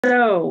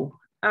So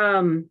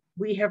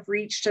we have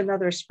reached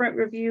another sprint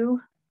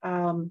review.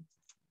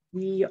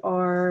 We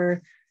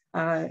are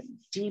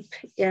deep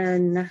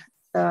in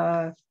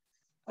the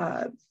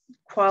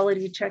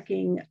quality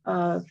checking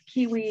of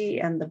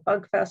Kiwi and the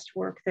bug fest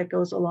work that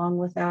goes along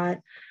with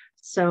that.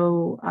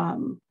 So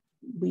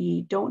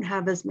we don't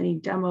have as many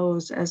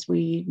demos as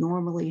we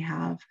normally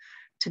have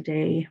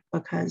today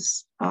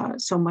because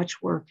so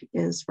much work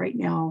is right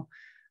now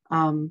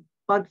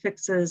bug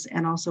fixes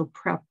and also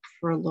prep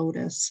for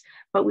Lotus,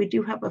 but we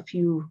do have a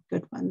few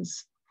good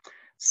ones.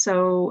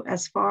 So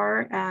as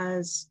far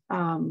as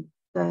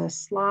the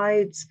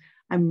slides,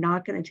 I'm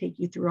not going to take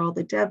you through all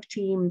the dev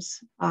teams.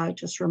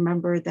 Just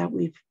remember that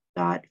we've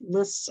got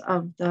lists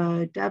of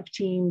the dev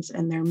teams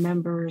and their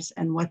members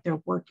and what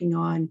they're working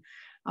on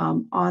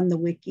the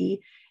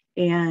wiki.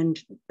 And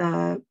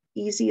the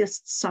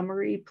easiest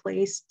summary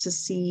place to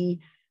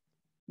see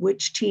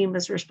which team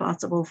is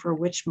responsible for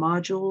which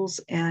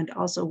modules and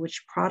also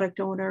which product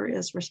owner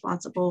is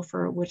responsible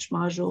for which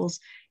modules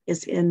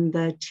is in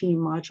the team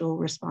module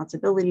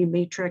responsibility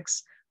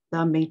matrix,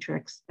 the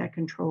matrix that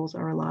controls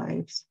our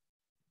lives.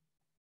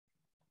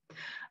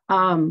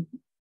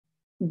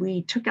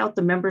 We took out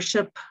the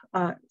membership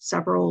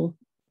several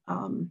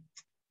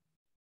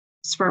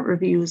sprint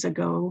reviews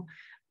ago,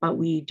 but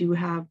we do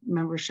have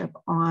membership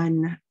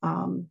on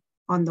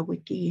the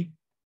wiki.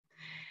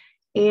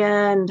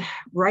 And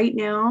right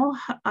now,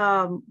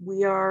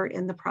 we are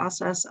in the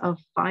process of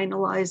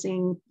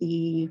finalizing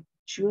the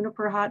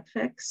Juniper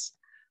hotfix.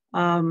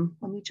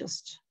 Let me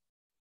just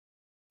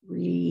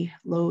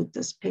reload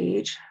this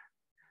page.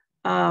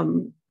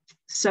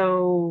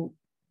 So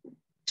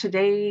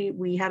today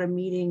we had a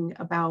meeting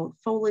about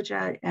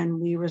FOLIO and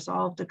we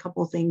resolved a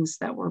couple things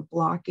that were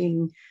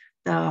blocking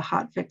the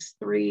hotfix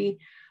 3.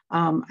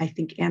 I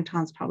think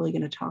Anton's probably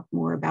going to talk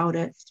more about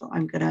it, so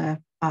I'm going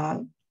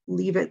to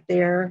leave it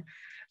there.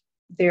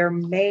 There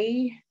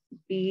may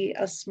be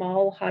a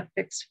small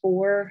hotfix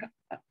 4,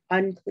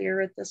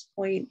 unclear at this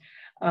point,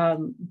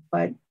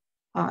 but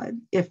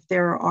if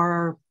there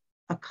are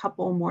a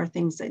couple more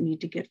things that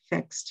need to get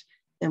fixed,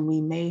 then we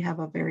may have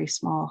a very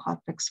small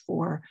hotfix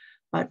 4.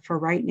 But for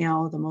right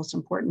now, the most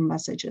important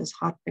message is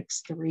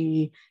hotfix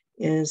 3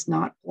 is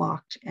not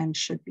blocked and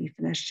should be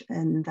finished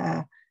in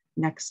the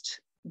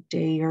next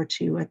day or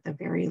two at the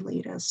very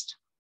latest.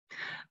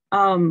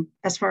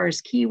 As far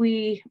as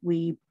Kiwi,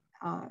 we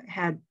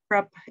had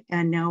prep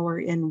and now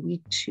we're in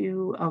week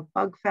 2 of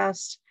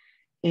Bugfest,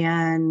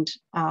 and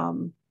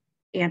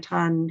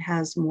Anton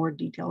has more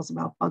details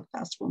about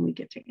Bugfest when we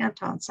get to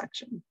Anton's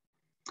section.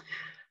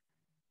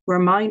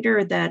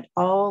 Reminder that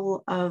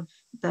all of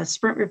the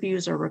sprint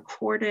reviews are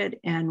recorded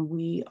and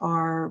we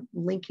are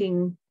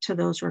linking to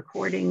those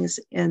recordings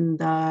in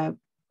the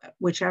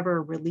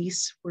whichever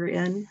release we're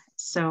in.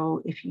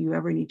 So if you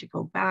ever need to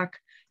go back,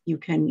 you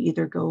can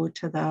either go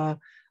to the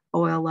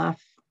OLF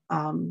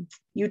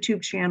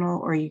YouTube channel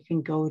or you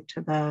can go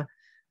to the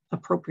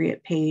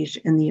appropriate page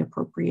in the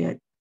appropriate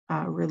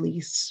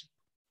release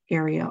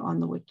area on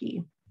the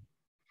wiki.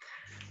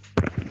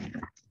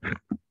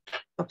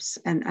 Oops,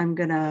 and I'm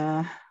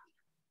gonna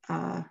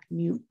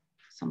mute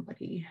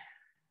somebody.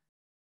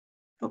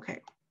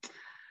 Okay.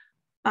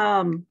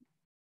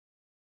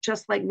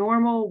 Just like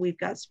normal, we've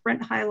got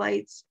sprint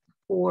highlights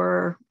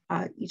for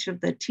each of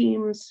the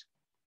teams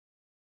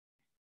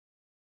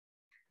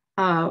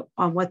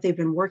on what they've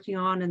been working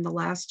on in the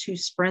last 2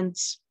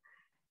 sprints.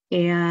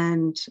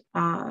 And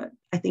I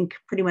think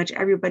pretty much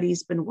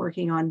everybody's been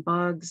working on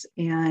bugs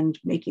and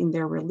making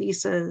their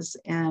releases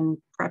and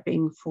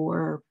prepping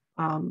for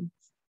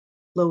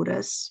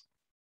Lotus.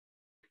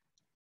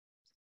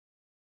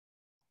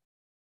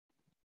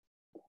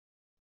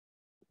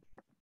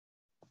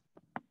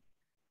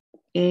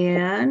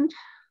 And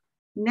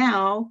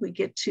now we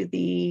get to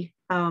the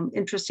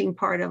interesting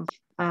part of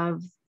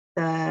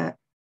the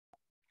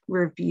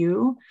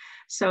review.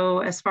 So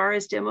as far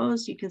as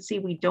demos, you can see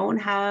we don't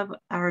have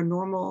our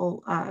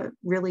normal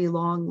really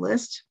long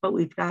list, but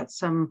we've got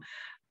some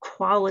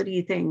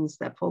quality things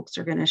that folks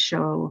are going to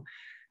show.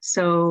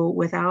 So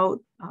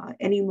without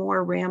any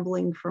more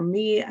rambling from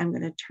me, I'm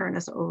going to turn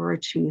us over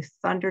to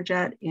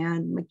Thunderjet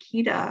and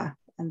Makita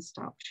and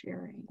stop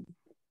sharing.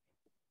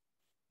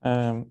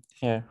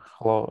 Yeah,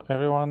 hello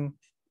everyone.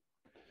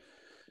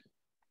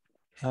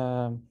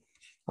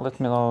 Let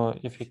me know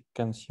if you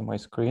can see my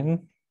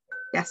screen.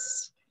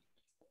 Yes.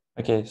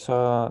 Okay,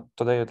 so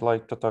today I'd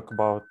like to talk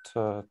about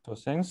 2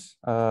 things.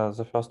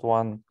 The first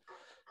one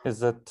is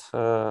that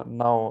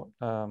now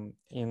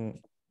in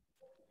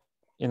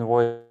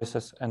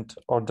Invoices and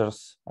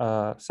Orders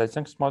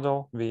settings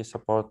model, we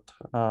support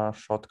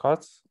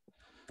shortcuts.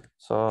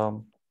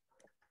 So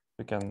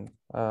we can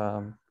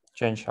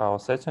change our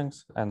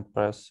settings and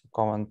press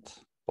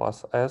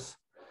Command+S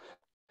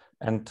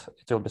and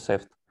it will be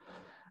saved.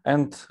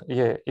 And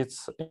yeah,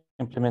 it's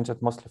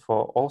implemented mostly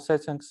for all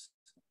settings,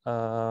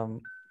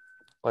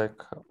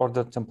 like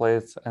order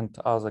templates and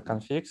other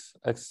configs,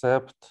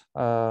 except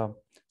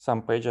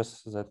some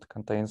pages that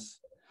contains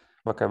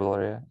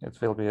vocabulary.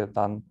 It will be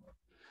done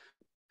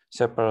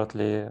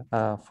separately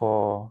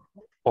for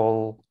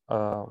all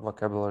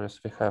vocabularies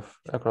we have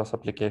across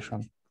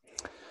application.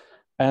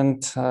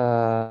 And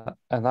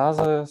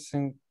another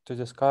thing to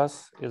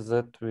discuss is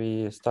that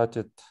we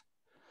started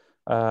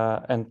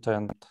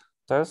end-to-end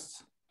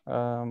tests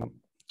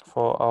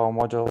for our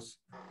modules.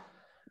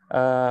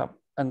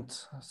 And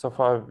so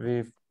far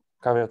we've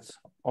covered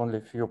only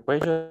a few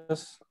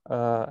pages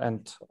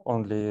and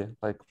only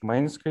like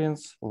main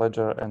screens,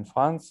 ledger and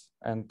funds,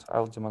 and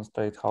I'll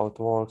demonstrate how it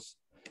works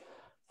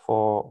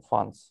for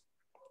funds.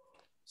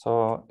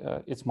 So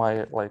it's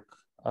my like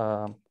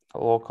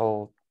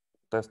local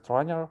test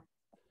runner,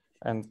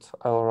 and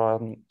I'll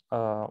run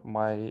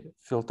my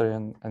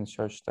filtering and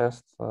search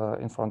test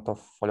in front of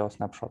FOLIO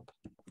snapshot.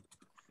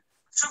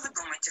 Что вы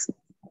думаете?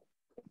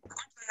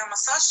 Я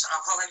массаж,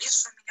 а в голове,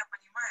 что меня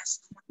понимаешь?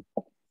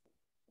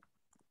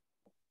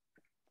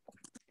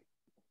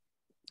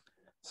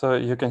 So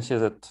you can see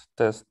that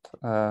test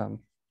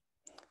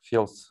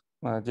fields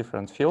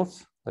different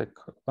fields. Like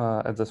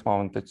at this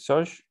moment it's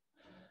search,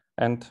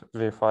 and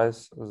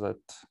verifies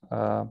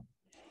that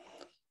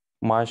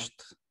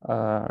matched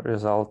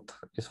result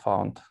is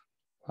found.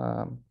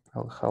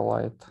 I'll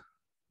highlight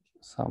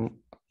some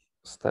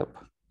step.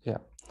 Yeah,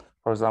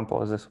 for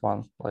example, this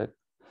one, like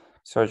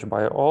search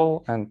by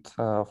all and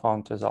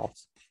found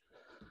results.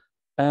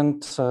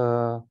 And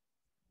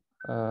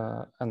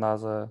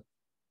another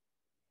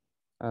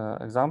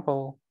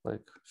example,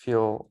 like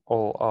fill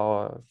all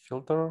our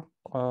filter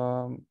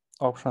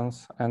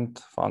options and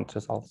found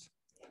results.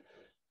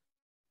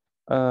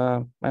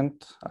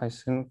 And I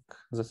think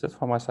that's it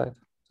for my side.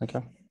 Thank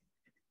you.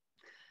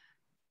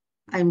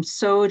 I'm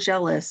so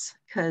jealous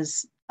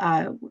because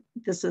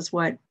this is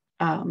what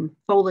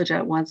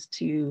FOLIO wants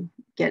to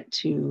get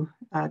to.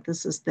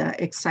 This is the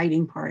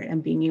exciting part,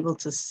 and being able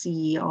to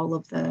see all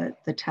of the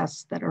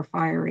tests that are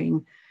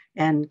firing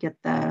and get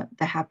the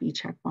happy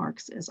check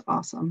marks is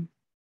awesome.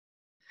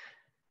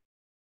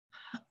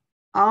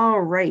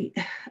 All right,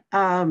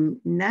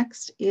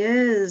 next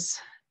is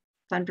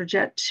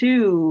Thunderjet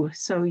 2.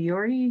 So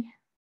Yuri.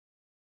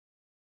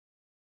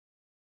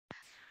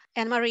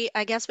 Anne-Marie,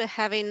 I guess we're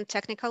having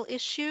technical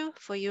issue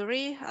for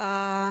Yuri.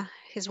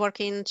 He's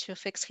working to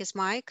fix his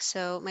mic,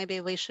 so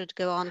maybe we should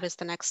go on with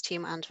the next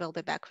team and we'll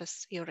be back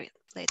with Yuri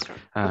later.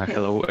 Okay.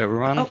 Hello,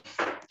 everyone.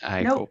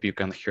 I hope you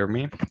can hear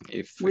me.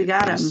 If we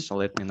got him, so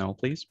let me know,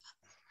 please.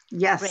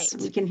 Yes,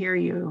 Great. We can hear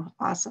you.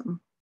 Awesome.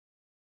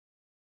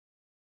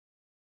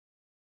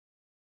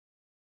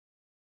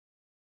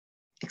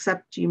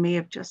 Except you may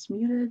have just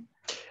muted.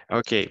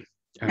 Okay.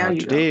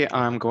 Today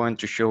I'm going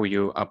to show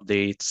you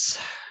updates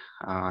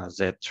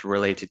that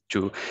related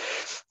to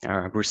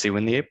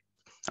receiving the app.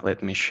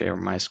 Let me share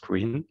my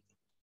screen.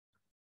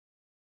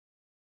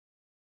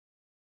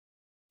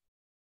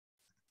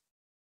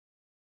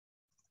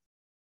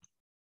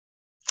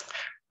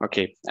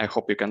 Okay, I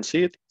hope you can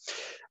see it.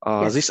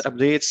 Yes. These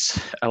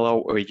updates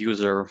allow a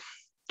user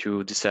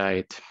to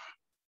decide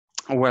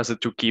whether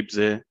to keep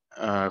the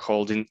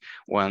holding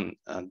when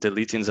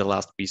deleting the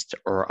last piece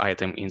or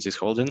item in this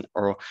holding,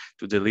 or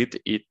to delete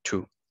it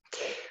too.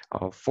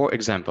 For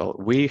example,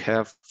 we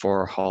have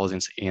 4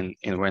 holdings in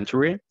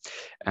inventory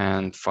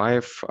and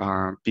 5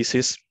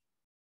 pieces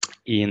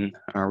in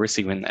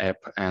receiving app,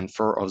 and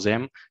 4 of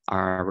them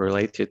are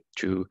related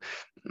to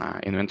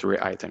inventory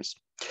items.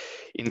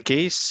 In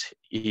case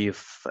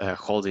if a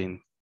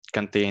holding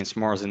contains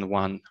more than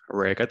 1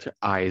 record,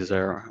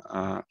 either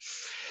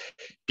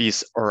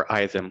piece or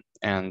item,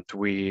 and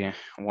we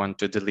want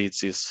to delete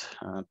this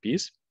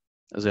piece,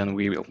 then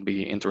we will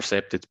be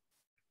intercepted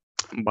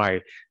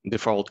by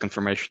default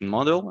confirmation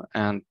model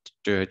and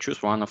to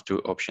choose one of 2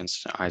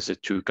 options, either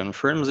to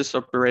confirm this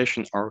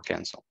operation or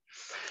cancel.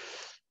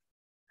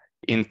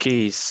 In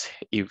case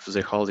if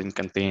the holding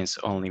contains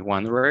only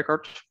 1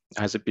 record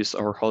as a piece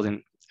or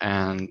holding,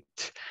 and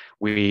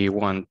we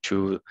want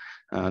to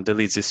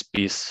delete this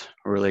piece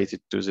related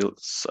to the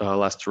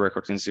last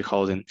record in the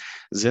holding,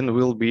 then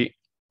we'll be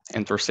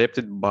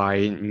intercepted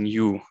by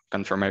new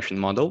confirmation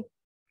model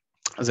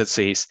that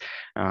says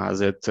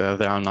that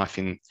there are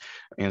nothing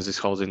in this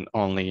holding,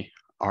 only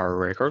our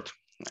record,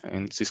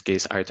 in this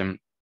case item,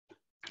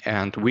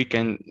 and we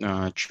can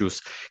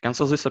choose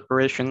cancel this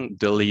operation,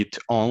 delete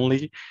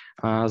only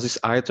this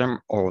item,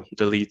 or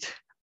delete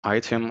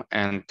item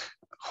and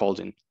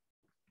holding.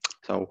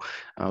 So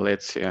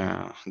let's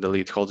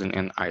delete holding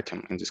and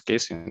item in this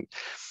case. And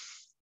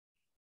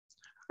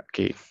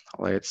okay,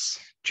 let's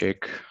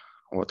check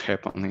what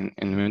happened in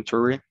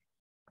inventory.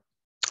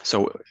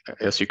 So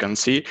as you can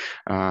see,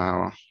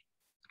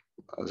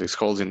 these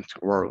holdings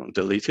were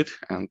deleted,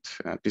 and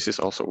pieces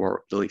also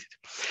were deleted.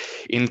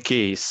 In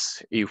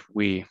case if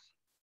we,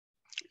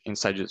 in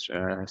such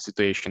a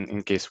situation,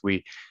 in case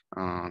we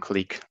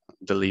click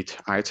delete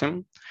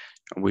item,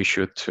 we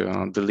should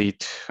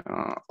delete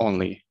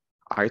only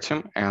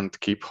item and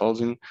keep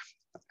holding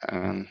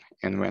an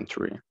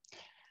inventory.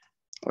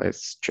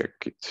 Let's check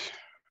it.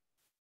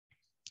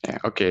 Yeah,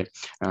 okay,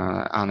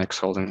 annex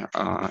holding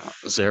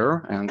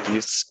 0 and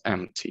it's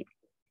empty.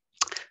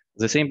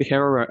 The same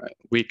behavior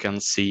we can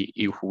see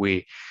if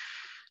we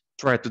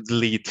try to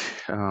delete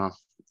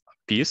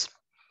piece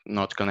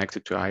not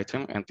connected to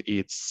item, and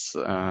it's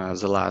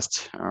the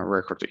last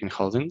record in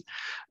holding.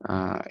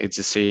 It's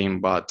the same,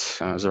 but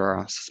there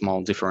are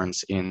small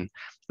difference in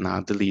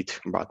delete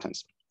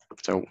buttons.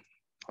 So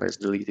let's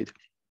delete it.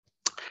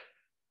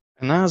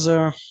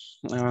 Another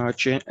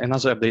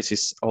update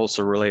is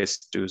also relates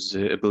to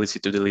the ability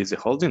to delete the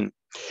holding.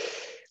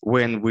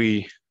 When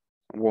we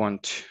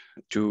want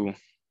to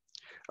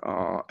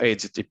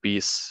edit a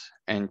piece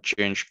and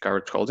change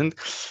current holding,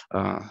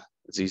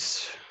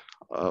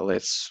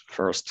 let's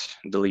first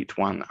delete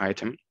one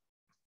item.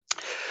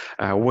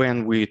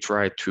 When we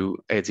try to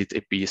edit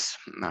a piece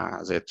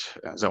that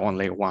the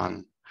only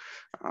one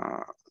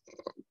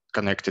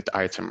connected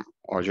item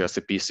or just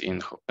a piece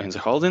in the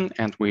holding,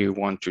 and we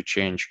want to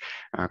change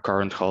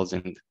current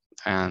holding,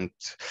 and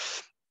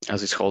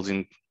as this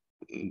holding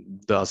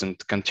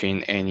doesn't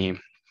contain any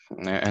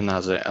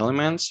another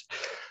elements,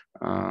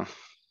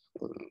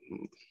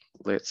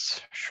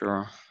 let's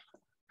sure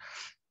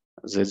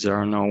that there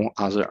are no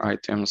other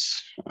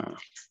items.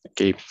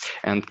 Okay,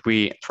 and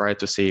we try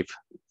to save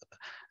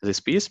this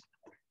piece.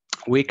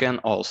 We can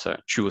also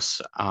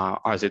choose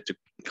either to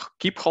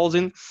keep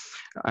holding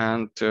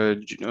and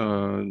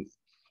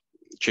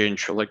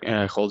change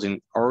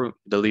holding, or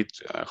delete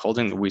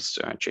holding with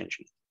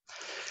changing.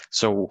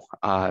 So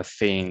I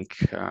think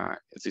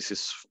this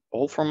is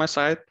all from my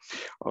side.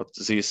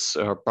 This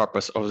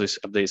purpose of this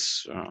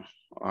updates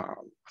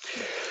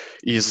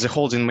is the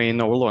holding may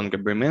no longer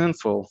be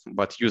meaningful,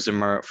 but user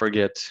may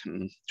forget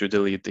to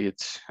delete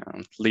it,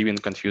 leaving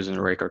confusing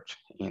record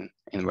in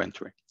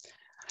inventory.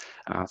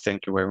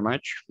 Thank you very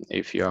much.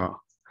 If you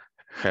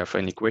have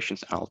any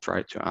questions, I'll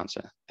try to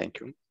answer. Thank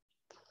you.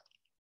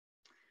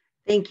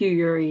 Thank you,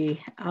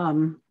 Yuri.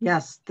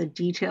 Yes, the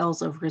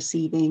details of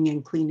receiving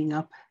and cleaning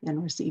up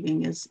and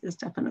receiving is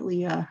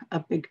definitely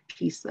a big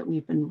piece that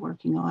we've been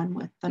working on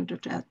with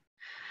Thunderjet.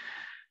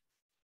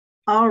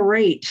 All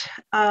right,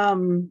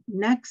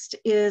 next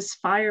is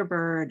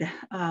Firebird.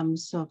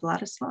 So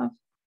Vladislav.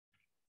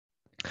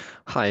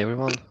 Hi,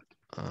 everyone.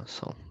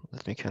 So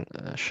let me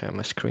share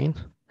my screen.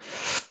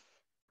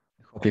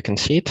 I hope you can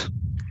see it.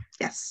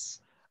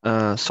 Yes.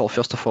 So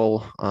first of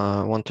all,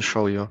 I want to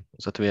show you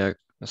that we are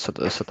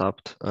set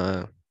up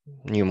a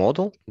new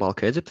model,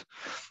 bulk edit.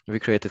 We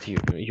created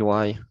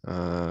UI,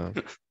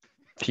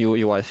 few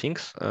UI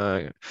things.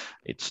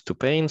 It's 2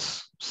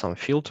 panes, some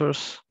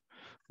filters,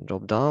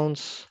 drop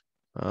downs.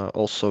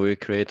 Also, we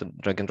created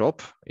drag and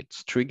drop.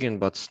 It's triggering,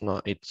 but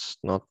it's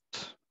not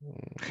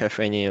have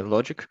any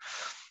logic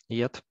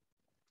yet.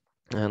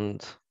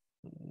 And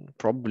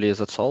probably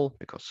that's all,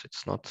 because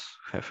it's not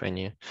have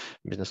any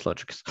business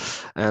logics.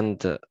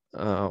 And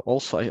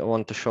also I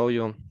want to show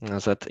you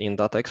that in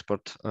data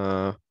export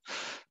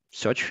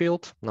search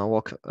field now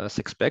work as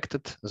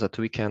expected, that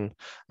we can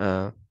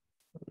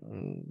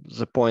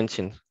the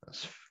pointing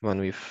when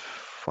we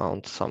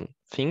found some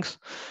things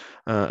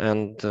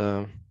and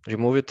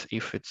remove it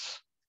if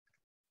it's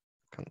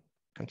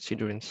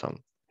considering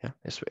some, yeah,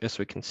 as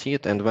we can see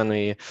it. And when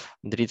we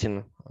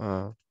deleting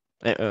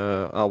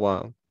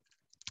our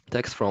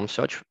text from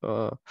search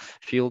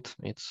field,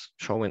 it's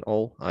showing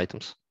all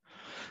items,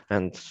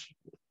 and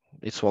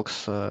it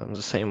works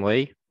the same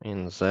way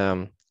in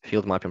the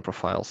field mapping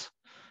profiles,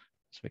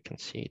 so we can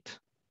see it.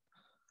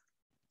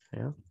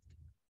 Yeah,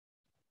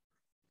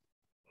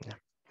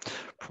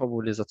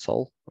 probably that's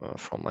all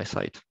from my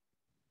side.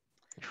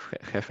 If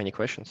you have any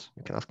questions,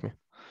 you can ask me.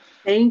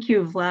 Thank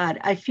you, Vlad.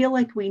 I feel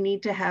like we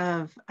need to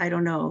have, I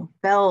don't know,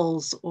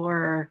 bells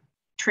or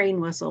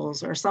train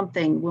whistles or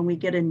something when we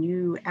get a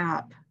new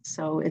app.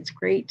 So it's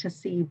great to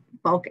see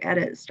bulk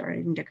edit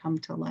starting to come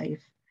to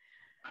life.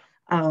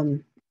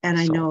 And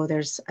I know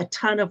there's a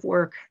ton of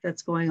work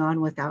that's going on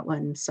with that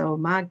one. So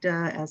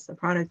Magda as the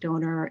product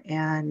owner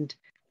and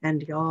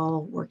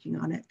y'all working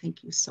on it.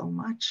 Thank you so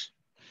much.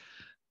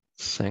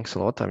 Thanks a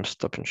lot. I'm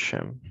stopping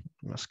share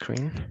my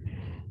screen.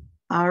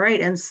 All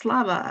right, and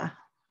Slava.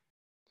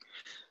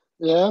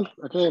 Yeah,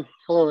 okay.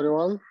 Hello,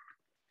 everyone.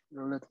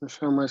 Let me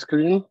share my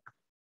screen.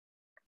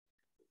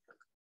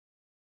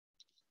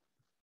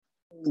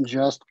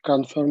 Just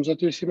confirm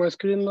that you see my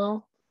screen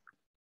now.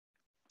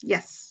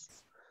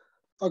 Yes.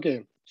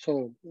 Okay,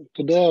 so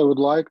today I would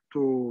like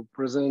to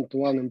present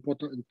one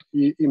important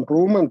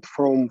improvement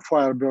from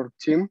Firebird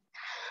team.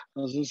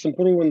 This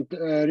improvement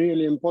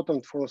really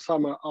important for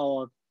some of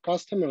our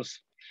customers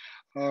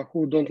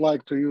who don't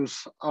like to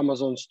use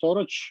Amazon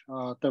storage,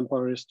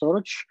 temporary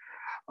storage,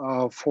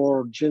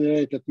 for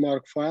generated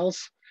MARC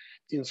files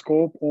in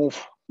scope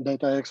of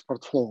data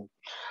export flow.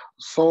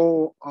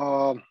 So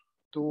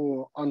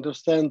to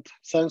understand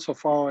sense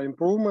of our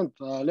improvement,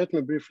 let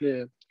me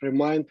briefly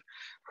remind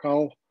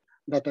how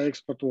data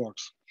export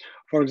works.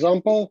 For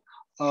example,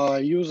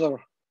 user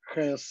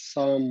has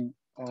some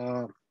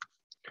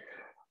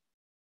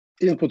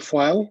input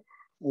file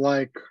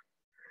like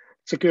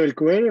SQL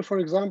query, for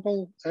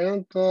example,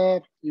 and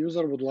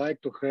user would like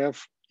to have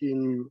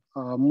in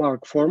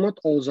MARC format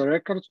all the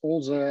records,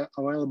 all the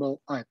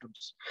available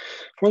items.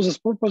 For this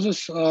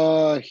purposes,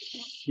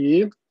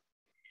 he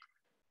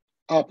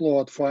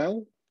upload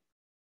file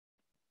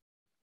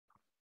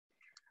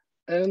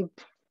and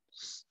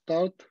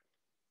start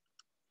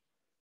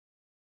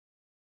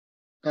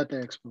data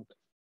export.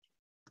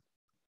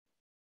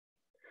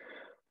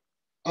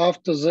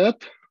 After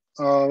that,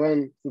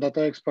 when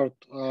data export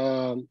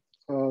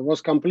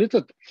was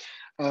completed,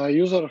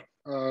 user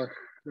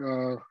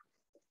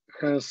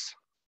has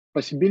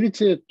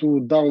possibility to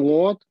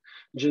download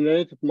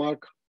generated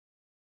mark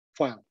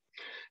file.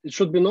 It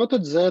should be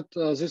noted that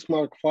this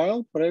mark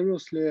file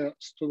previously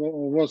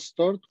was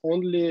stored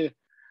only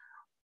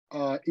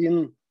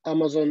in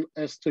Amazon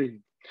S3.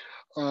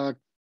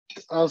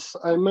 As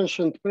I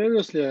mentioned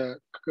previously,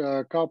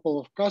 a couple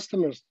of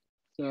customers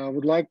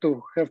would like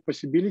to have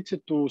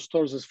possibility to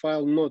store this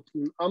file not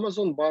in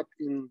Amazon, but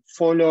in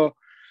FOLIO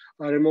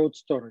remote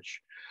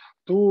storage.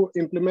 To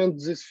implement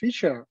this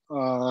feature,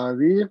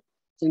 we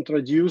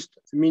introduced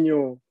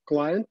menu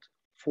client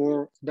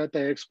for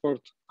data export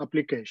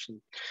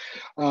application.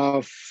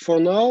 For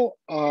now,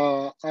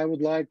 I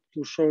would like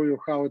to show you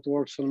how it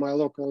works in my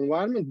local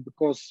environment,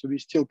 because we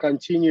still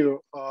continue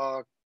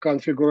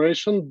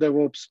configuration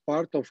DevOps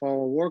part of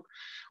our work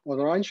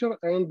on Rancher,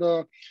 and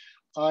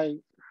I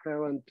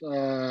haven't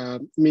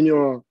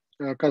menu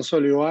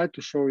console UI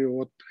to show you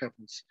what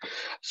happens.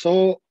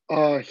 So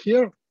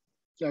here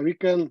we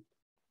can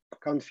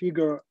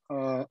configure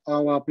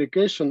our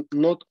application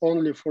not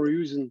only for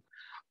using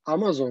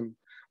Amazon,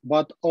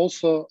 but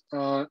also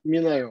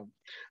MinIO.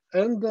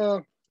 And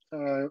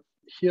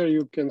here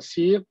you can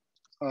see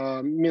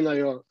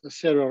MinIO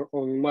server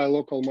on my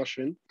local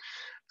machine.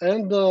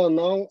 And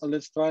now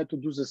let's try to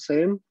do the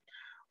same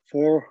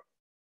for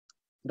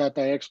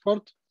data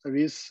export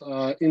with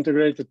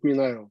integrated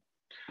MinIO.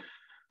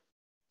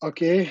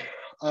 Okay,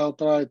 I'll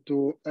try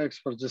to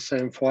export the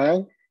same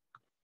file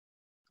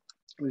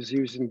with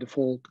using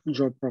default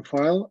job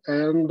profile,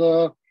 and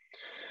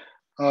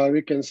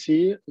we can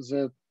see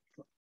that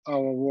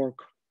our work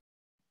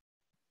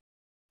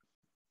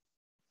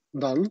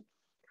done.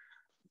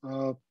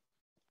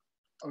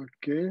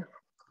 Okay,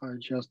 I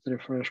just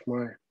refresh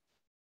my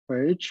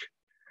page,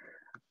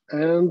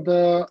 and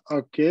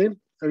okay,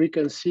 we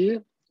can see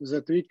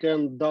that we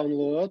can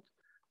download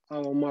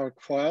our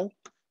mark file.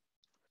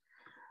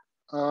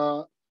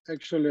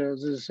 Actually,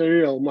 this is a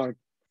real mark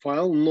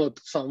file, not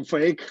some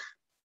fake.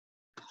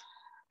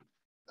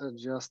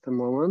 Just a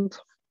moment.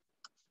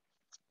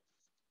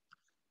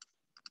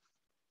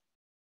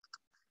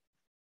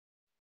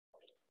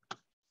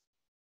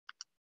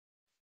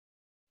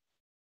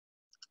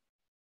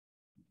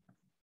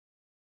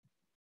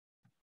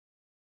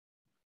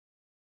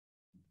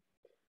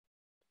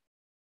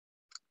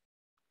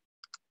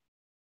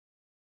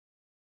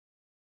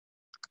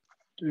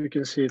 You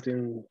can see it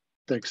in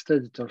text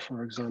editor,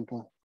 for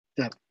example.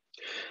 Yeah.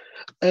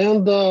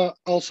 And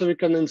also we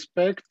can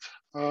inspect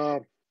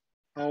our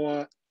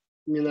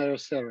MinIO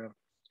server.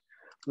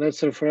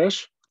 Let's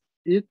refresh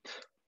it.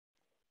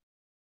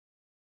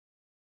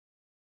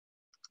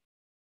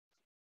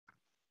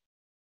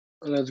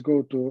 Let's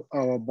go to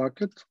our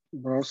bucket,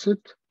 browse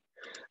it.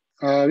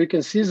 We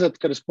can see that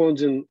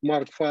corresponding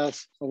marked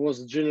files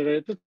was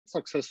generated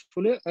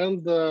successfully.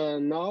 And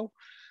now,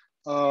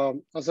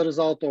 as a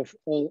result of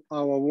all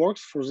our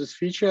works for this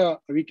feature,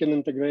 we can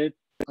integrate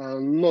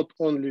not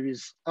only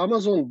with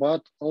Amazon,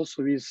 but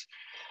also with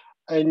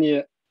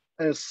any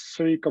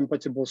S3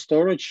 compatible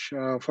storage,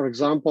 for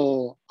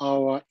example,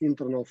 our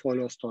internal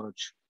FOLIO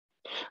storage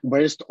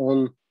based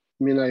on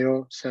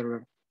MinIO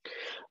server.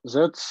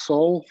 That's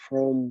all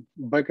from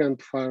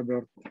backend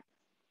Firebird.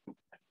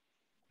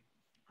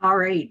 All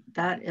right,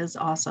 that is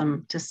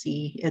awesome to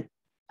see it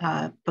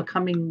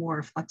becoming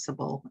more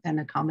flexible and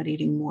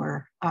accommodating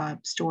more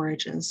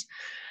storages.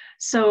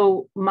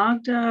 So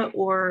Magda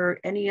or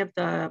any of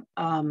the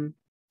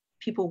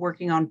people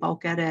working on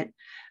bulk edit,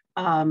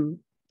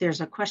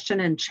 there's a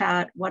question in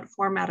chat: what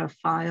format of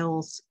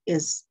files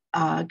is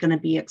going to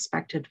be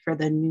expected for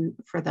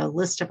the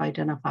list of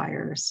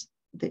identifiers,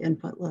 the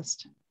input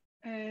list?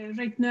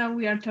 Right now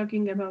we are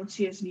talking about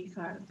CSV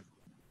file.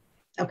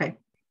 Okay,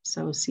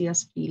 so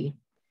CSV.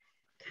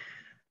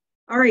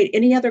 All right,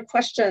 any other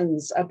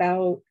questions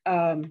about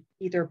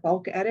either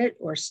bulk edit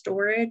or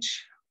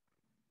storage?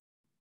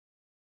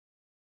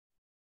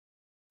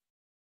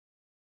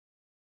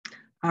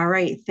 All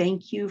right,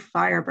 thank you,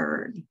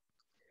 Firebird.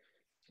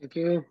 Thank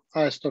you.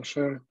 I stop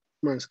sharing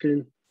my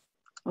screen.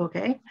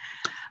 Okay,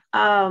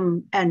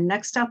 and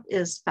next up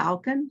is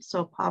Falcon.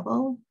 So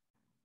Pavel.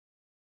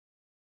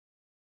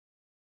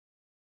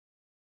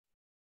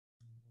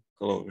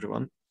 Hello,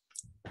 everyone.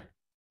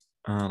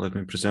 Let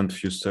me present a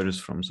few stories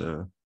from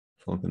the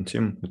Falcon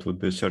team. It would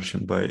be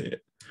searching by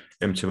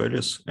empty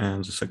values,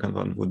 and the second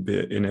one would be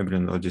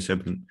enabling or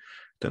disabling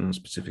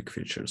tenant-specific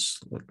features.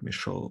 Let me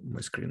show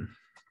my screen.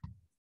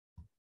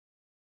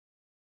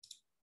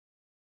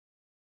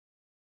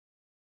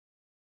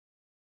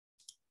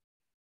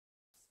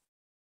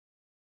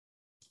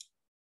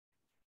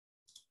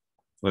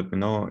 Let me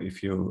know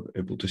if you're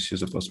able to see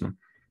the postman.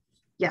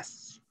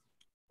 Yes.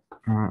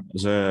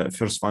 The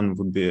first one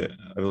would be,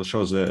 I will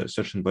show the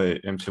searching by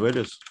empty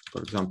values.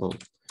 For example,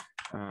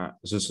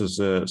 this is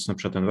the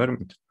snapshot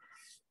environment.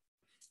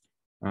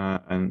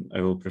 And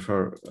I will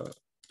prefer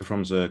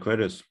from the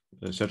queries,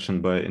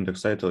 searching by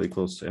index title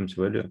equals empty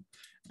value.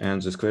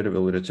 And this query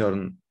will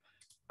return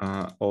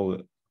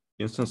all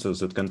instances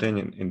that contain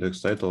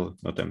index title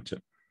not empty.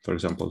 For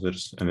example,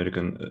 there's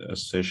American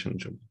Association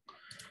job.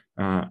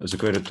 The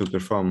query to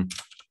perform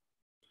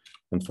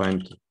and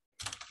find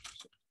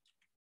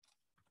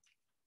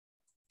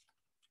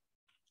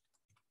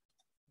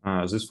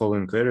this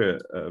following query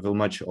will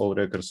match all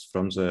records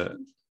from the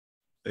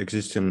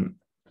existing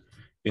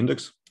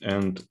index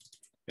and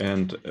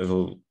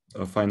will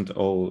find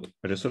all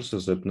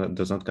resources that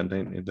does not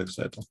contain index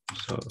title.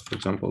 So, for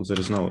example, there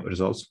is no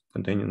results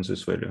containing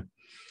this value.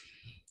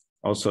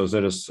 Also,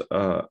 there is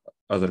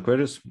other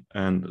queries,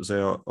 and they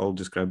are all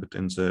described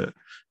in the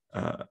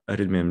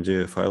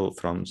readme.md file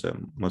from the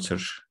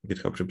modsearch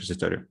GitHub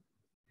repository.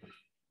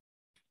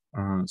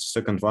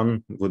 Second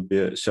one would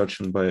be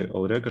searching by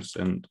all records,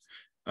 and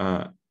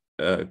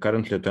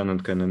currently a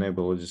tenant can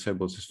enable or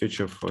disable this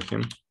feature for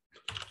him.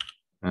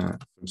 For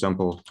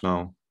example,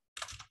 now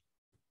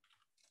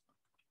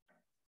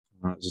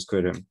this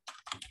query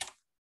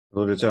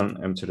will return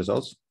empty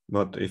results,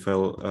 but if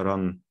I'll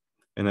run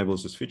enable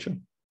this feature,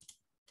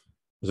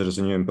 there is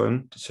a new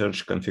endpoint,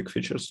 search config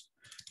features,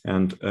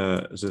 and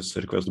this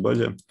request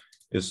body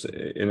is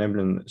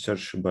enabling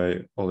search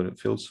by all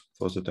fields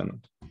for the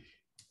tenant.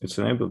 It's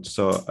enabled,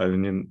 so I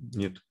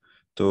need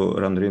to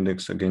run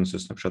reindex against the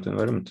snapshot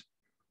environment.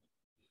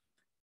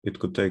 It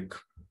could take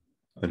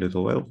a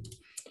little while,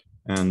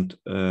 and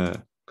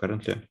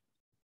currently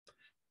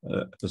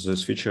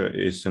this feature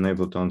is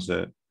enabled on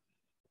the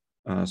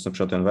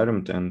snapshot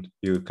environment, and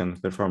you can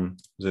perform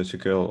the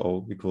SQL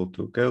all equal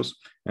to chaos,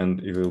 and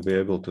you will be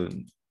able to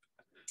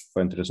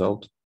find the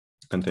result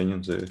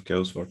containing the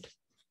chaos word.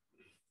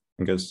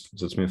 I guess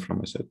that's me from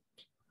my side.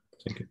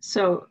 Thank you.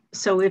 So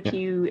if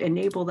you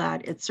enable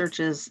that, it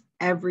searches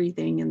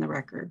everything in the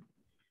record,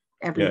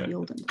 every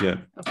field. Okay.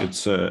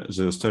 It's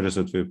the stories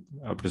that we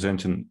are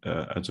presenting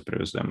at the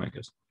previous demo, I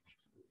guess.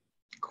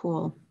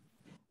 Cool.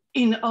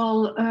 In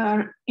all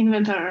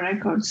inventory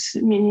records,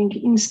 meaning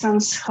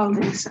instance,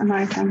 holdings, and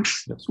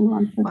items. Yes.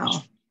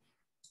 Wow.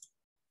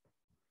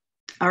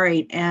 All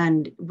right,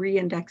 and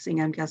re-indexing,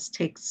 I guess,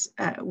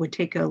 would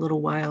take a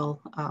little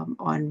while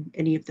on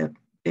any of the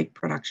big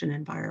production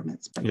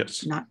environments, but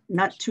yes,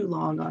 not too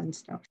long on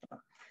snapshot.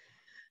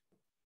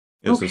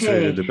 Yes, okay. It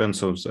really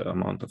depends on the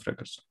amount of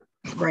records.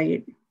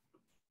 Right.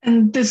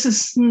 And this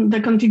is,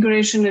 the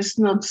configuration is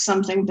not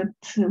something that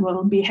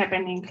will be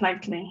happening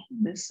lightly.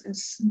 This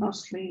is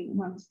mostly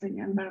once the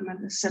environment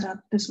is set up.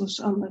 This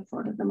was only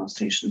for the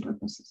demonstration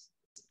purposes.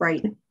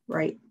 Right,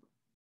 right.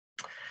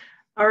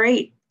 All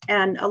right,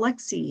 and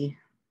Alexei.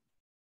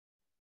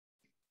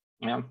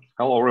 Yeah,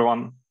 hello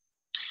everyone.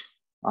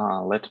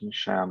 Let me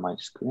share my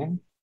screen.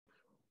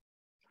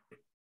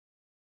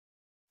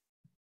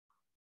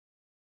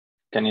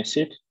 Can you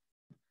see it?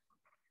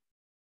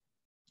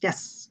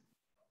 Yes.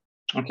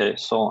 Okay,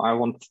 so I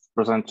want to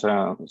present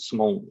a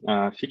small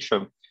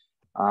feature.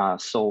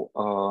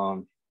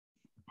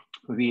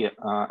 We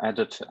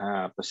added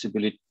a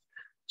possibility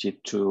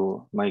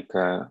to make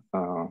a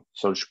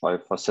search by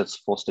facets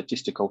for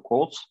statistical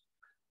codes.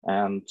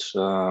 And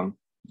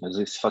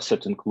this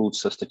facet includes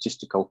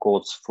statistical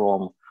codes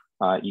from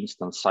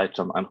instance,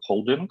 item, and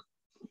holding.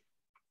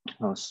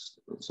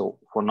 So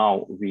for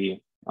now,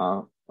 we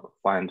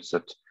find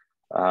that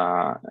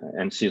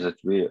and see that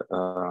we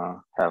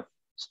have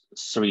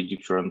 3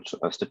 different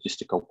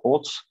statistical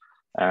codes,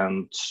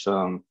 and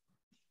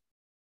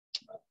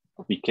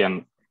we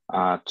can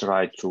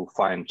try to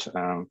find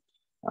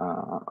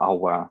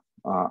our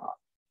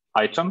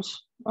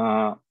items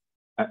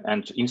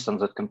and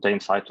instance that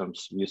contains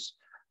items with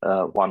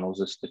one of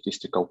the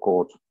statistical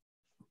code.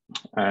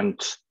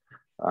 And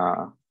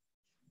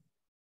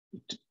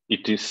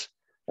it is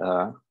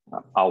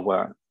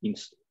our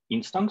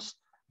instance.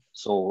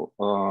 So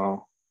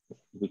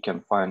we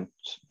can find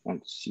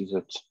and see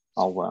that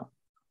our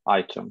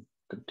item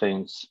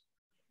contains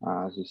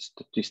this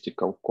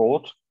statistical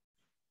code.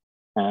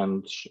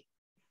 And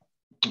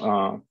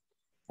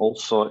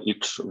also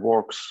it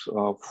works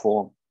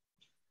for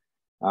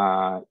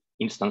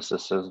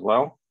instances as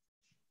well.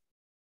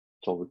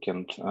 So we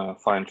can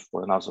find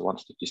for another one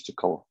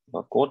statistical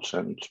code,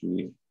 and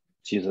we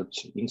see that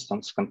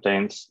instance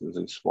contains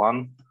this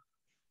one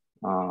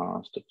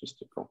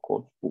statistical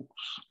code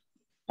books.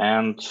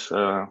 And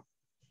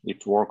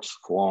it works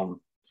for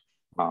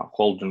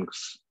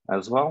holdings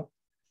as well.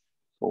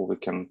 So we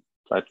can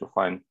try to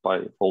find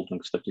by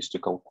holding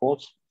statistical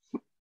codes.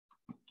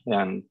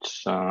 And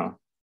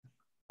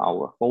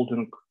our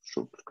holding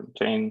should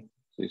contain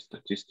the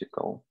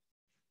statistical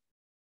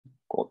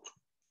code.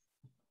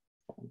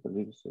 I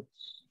believe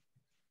it's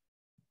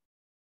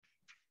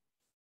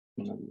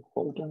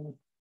holding.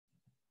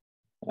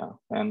 Yeah,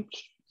 and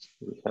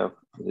we have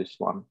this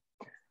one.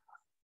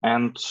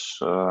 And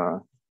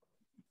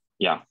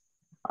yeah,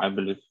 I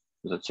believe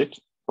that's it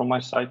from my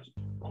side.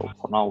 So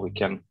for now, we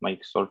can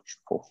make search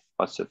for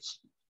facets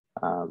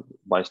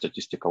by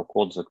statistical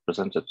codes that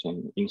presented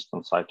in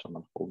instance item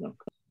and holding.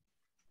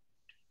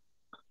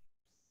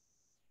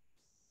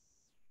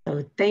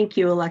 So thank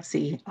you,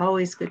 Alexei.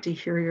 Always good to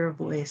hear your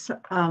voice.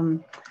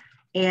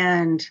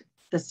 And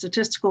the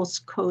statistical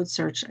code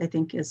search, I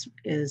think,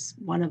 is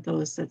one of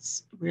those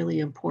that's really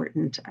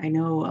important. I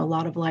know a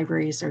lot of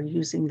libraries are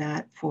using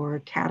that for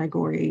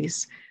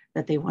categories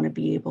that they want to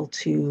be able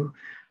to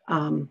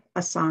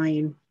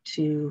assign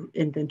to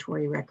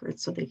inventory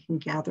records so they can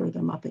gather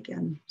them up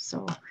again.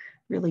 So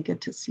really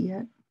good to see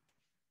it.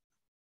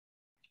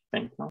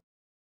 Thank you.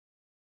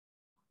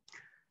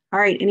 All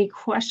right, any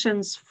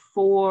questions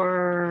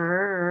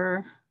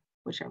for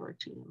whichever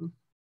team?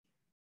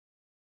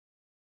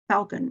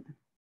 Falcon.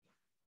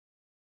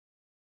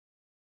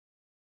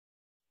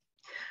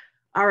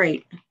 All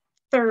right,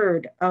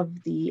 third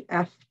of the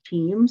F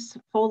teams,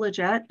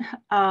 FOLIO.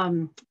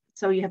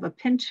 So you have a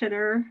pinch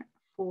hitter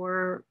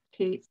for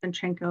Kate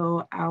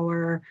Sanchenko,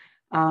 our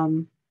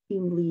team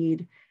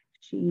lead.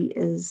 She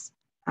is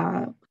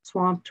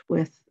swamped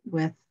with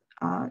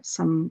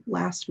some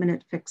last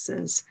minute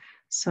fixes.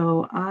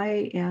 So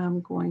I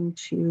am going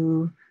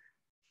to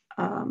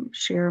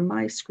share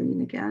my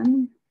screen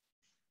again.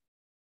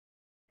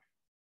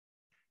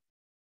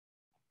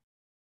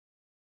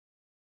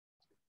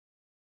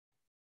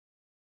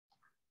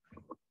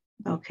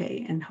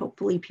 Okay, and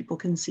hopefully people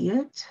can see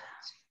it.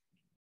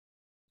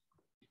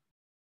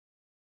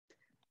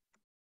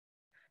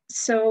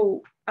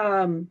 So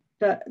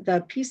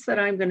the piece that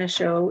I'm going to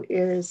show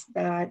is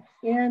that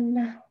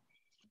in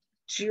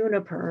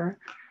Juniper,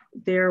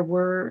 there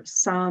were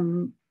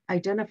some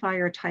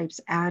identifier types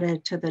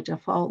added to the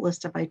default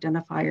list of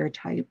identifier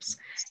types,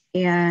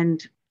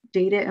 and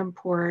data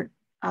import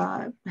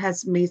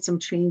has made some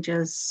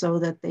changes so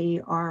that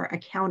they are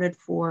accounted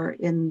for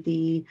in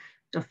the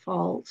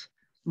default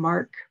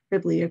MARC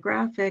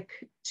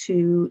bibliographic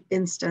to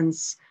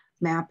instance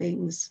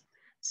mappings.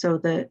 So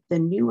the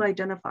new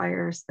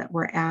identifiers that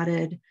were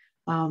added,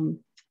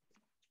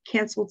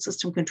 canceled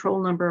system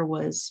control number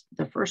was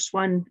the first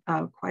one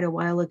quite a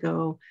while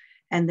ago.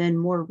 And then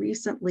more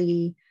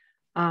recently,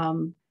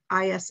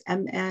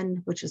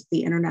 ISMN, which is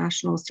the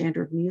International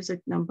Standard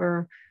Music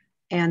Number,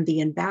 and the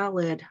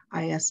invalid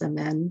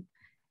ISMN,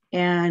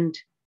 and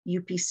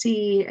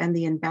UPC and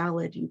the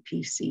invalid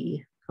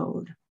UPC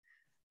code.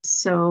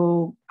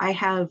 So I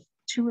have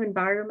two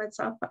environments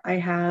up. I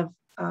have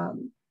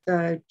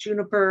the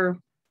Juniper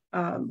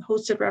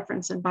hosted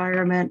reference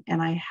environment,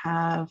 and I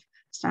have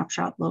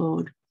snapshot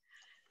load.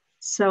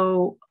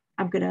 So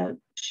I'm going to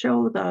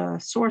show the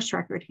source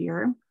record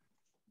here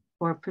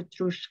for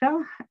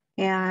Petrushka.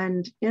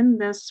 And in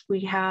this,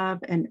 we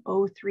have an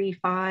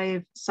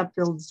 035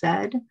 subfield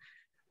Z,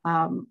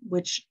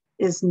 which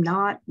is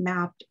not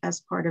mapped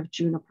as part of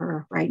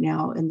Juniper right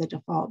now in the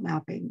default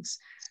mappings.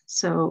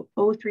 So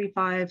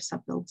 035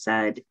 subfield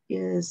Z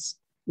is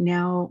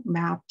now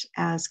mapped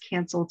as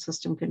canceled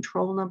system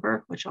control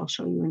number, which I'll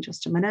show you in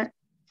just a minute.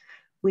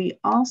 We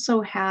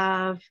also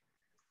have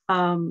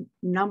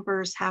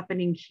numbers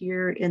happening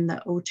here in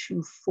the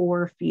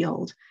 024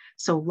 field.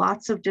 So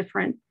lots of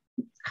different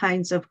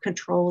kinds of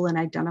control and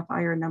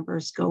identifier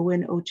numbers go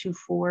in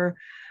 024.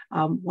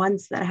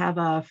 Ones that have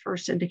a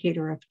first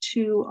indicator of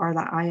 2 are the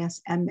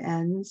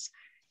ISMNs,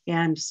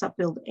 and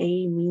subfield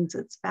A means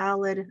it's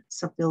valid,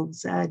 subfield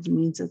Z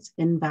means it's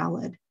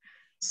invalid.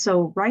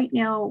 So right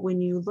now, when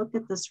you look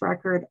at this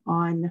record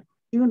on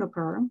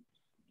Juniper,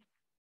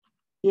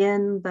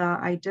 in the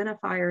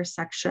identifier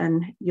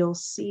section, you'll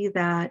see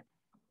that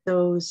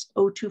those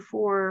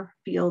 024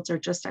 fields are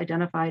just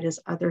identified as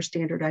other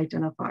standard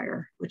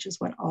identifier, which is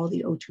what all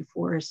the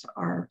 024s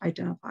are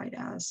identified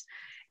as.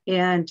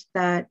 And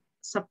that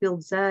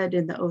subfield Z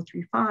in the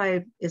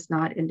 035 is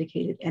not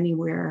indicated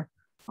anywhere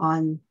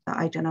on the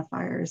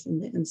identifiers in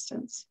the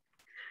instance.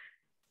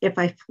 If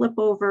I flip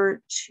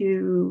over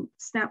to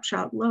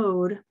snapshot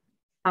load,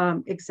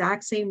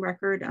 exact same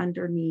record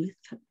underneath,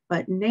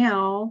 but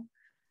now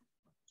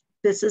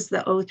this is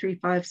the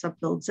 035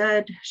 subfield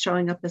Z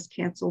showing up as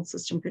canceled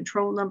system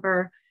control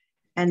number.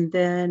 And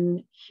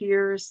then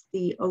here's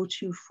the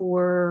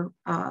 024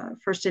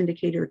 first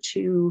indicator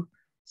 2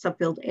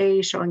 subfield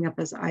A showing up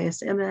as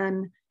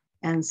ISMN,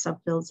 and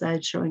subfield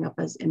Z showing up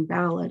as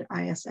invalid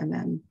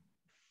ISMN.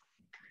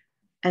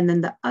 And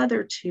then the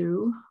other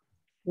two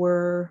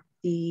were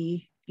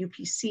the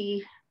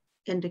UPC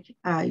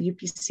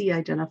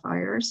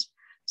identifiers.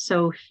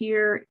 So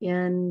here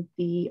in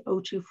the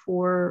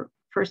 024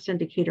 first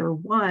indicator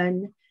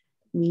 1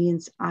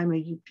 means I'm a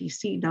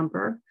UPC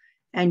number.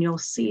 And you'll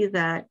see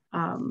that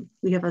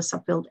we have a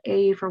subfield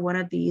A for one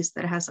of these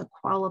that has a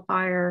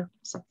qualifier,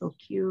 subfield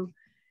Q.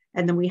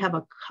 And then we have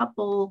a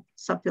couple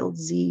subfield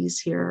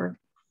Zs here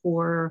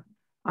for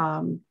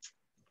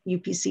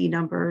UPC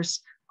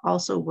numbers,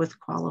 also with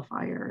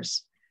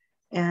qualifiers.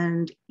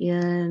 And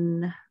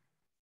in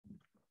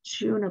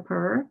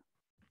Juniper,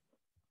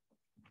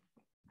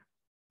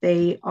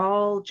 they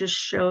all just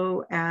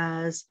show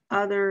as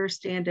other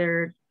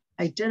standard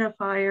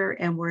identifier,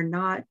 and we're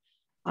not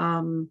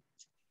kind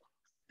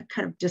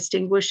of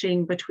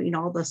distinguishing between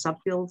all the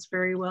subfields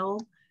very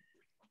well.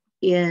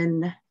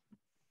 In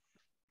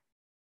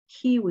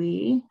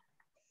Kiwi,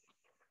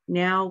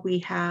 now we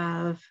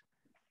have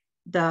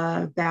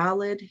the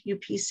valid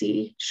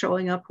UPC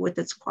showing up with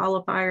its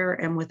qualifier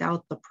and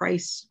without the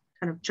price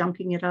kind of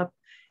jumping it up.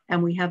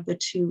 And we have the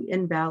two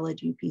invalid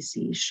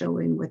UPCs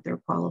showing with their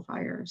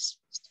qualifiers.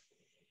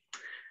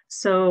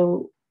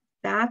 So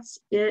that's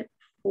it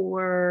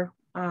for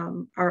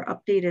our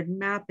updated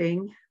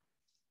mapping.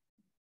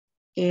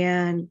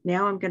 And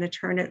now I'm going to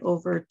turn it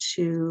over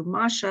to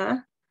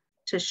Masha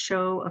to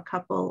show a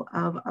couple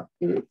of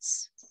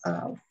updates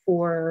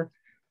for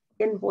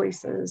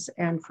invoices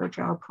and for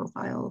job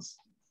profiles.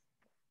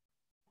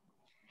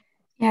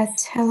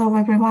 Yes, hello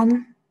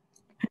everyone.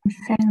 I'm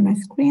sharing my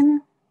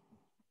screen.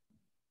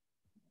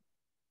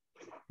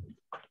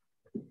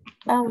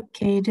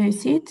 Okay, do you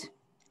see it?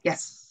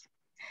 Yes.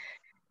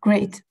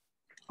 Great.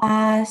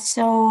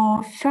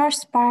 So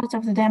first part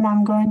of the demo,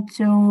 I'm going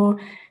to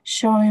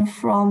show you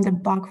from the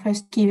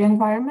Bugfest Kiwi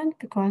environment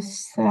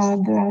because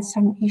there are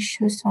some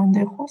issues on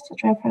the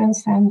hosted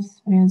reference and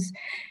with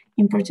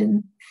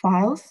imported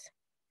files.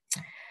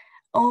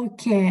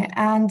 Okay,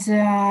 and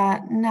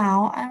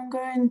now I'm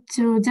going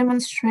to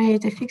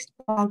demonstrate a fixed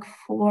bug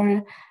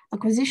for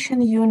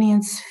acquisition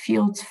units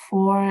field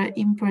for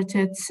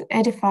imported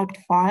EDIFACT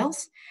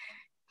files.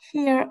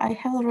 Here I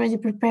have already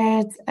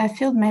prepared a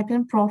field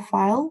mapping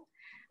profile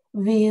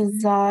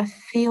with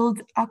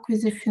field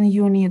acquisition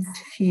units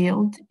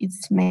field,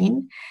 its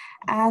main.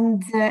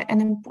 And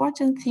an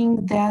important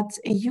thing that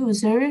a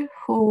user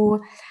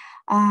who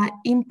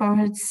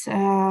imports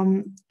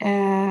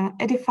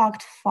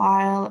EDIFACT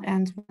file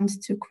and wants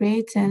to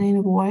create an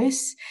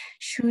invoice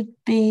should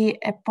be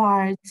a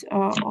part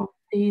of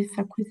this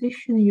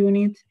acquisition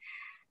unit.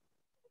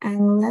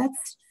 And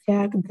let's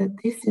check that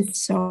this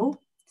is so.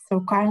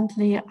 So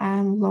currently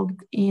I'm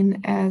logged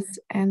in as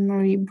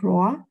Anne-Marie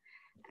Broa.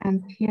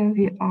 And here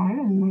we are,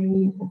 and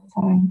Marie is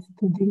assigned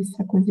to this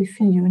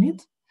acquisition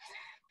unit.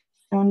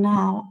 So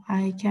now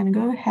I can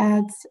go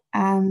ahead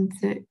and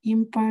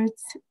import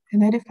an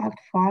EDIFACT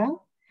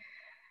file.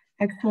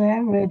 Actually, I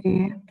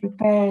already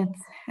prepared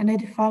an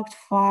EDIFACT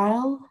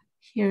file.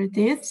 Here it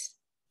is.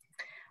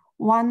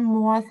 One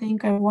more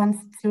thing I want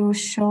to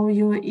show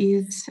you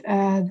is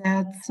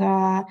that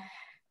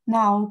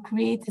now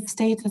created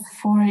status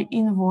for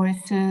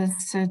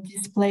invoices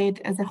displayed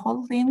as a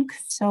hot link,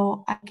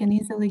 so I can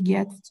easily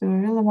get to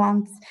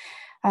relevant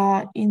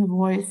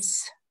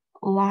invoice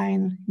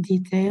line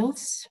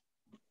details.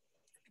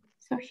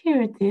 So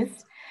here it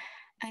is.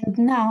 And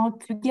now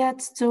to get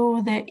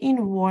to the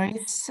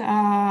invoice,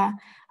 I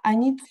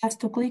need just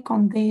to click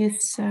on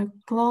this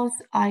close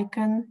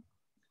icon.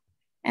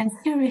 And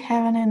here we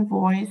have an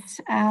invoice,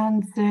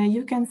 and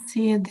you can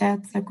see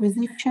that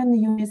acquisition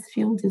units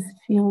field is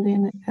filled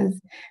in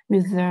as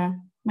with the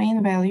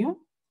main value.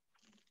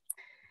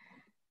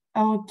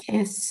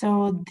 Okay,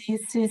 so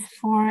this is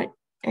for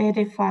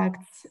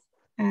EDIFACT,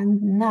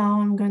 and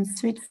now I'm going to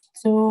switch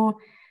to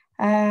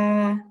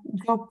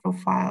job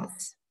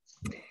profiles.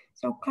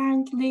 So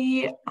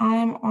currently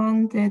I'm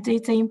on the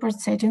data import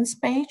settings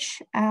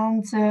page,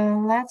 and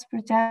let's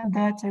pretend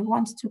that I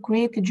want to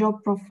create a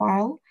job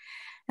profile.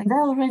 And I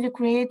already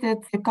created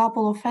a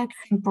couple of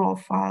action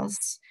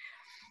profiles.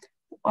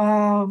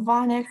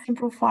 One action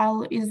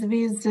profile is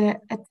with a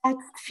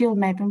text field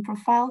mapping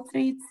profile to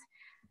it.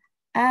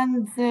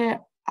 And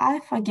I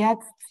forget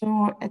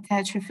to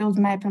attach a field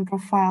mapping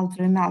profile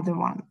to another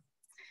one.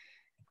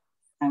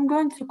 I'm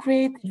going to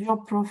create a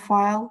job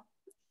profile,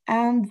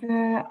 and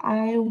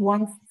I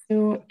want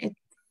to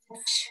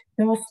attach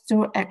those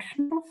two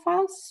action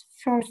profiles.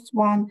 First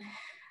one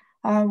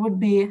would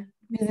be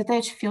with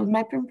attached field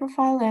mapping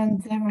profile,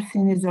 and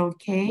everything is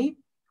okay.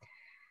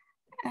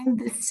 And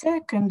the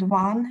second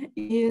one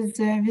is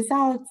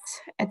without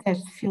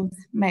attached field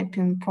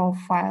mapping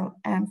profile.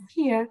 And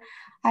here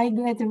I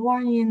get a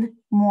warning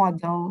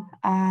model,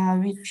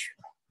 which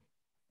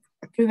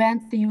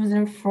prevents the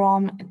user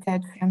from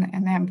attaching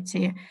an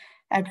empty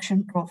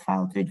action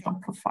profile to a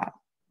job profile.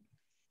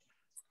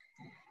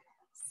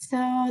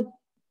 So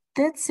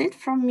that's it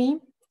from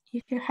me.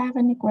 If you have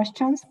any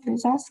questions,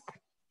 please ask.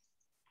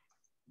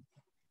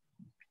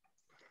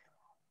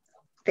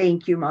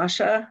 Thank you,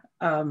 Masha.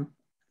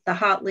 The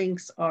hot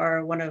links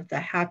are one of the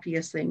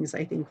happiest things,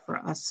 I think, for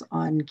us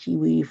on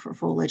Kiwi for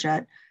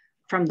FoliJet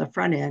from the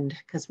front end,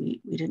 because we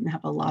didn't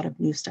have a lot of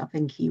new stuff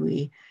in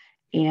Kiwi,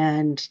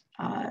 and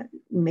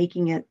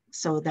making it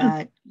so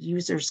that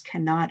users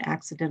cannot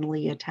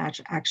accidentally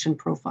attach action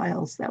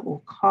profiles that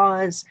will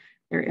cause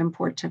their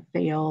import to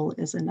fail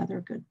is another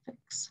good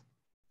fix.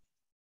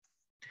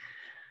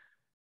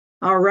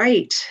 All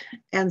right,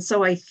 and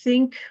so I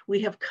think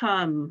we have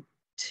come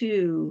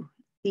to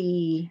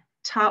the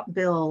top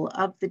bill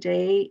of the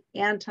day,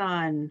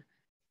 Anton,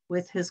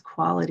 with his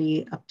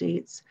quality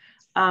updates.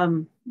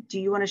 Do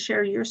you want to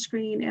share your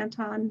screen,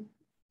 Anton?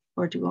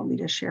 Or do you want me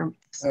to share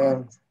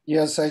slides?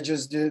 Yes, I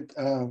just did.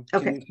 Okay.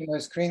 Can you see my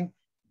screen?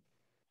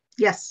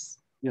 Yes.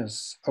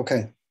 Yes,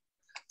 okay.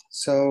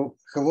 So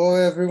hello,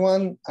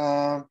 everyone.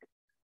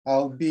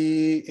 I'll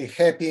be a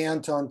happy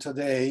Anton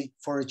today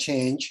for a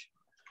change.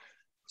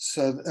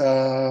 So,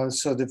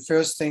 the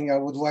first thing I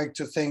would like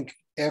to thank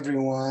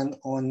everyone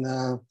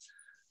on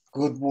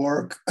good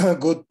work,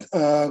 good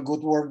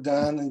work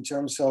done in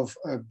terms of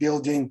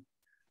building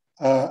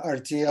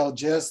RTL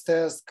JS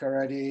test,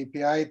 Karate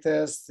API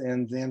test,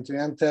 and the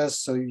end-to-end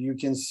test. So you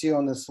can see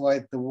on the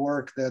slide the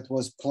work that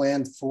was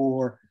planned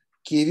for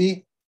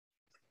Kiwi,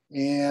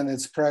 and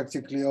it's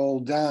practically all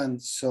done.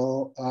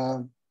 So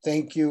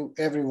thank you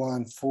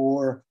everyone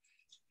for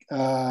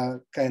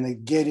kind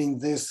of getting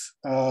this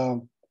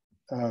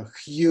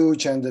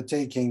huge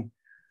undertaking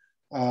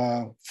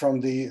from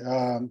the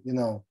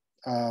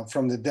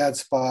from the dead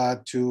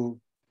spot to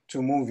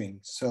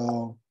moving.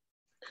 So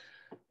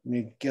let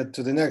me get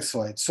to the next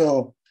slide.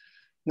 So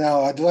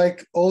now I'd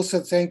like also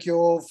thank you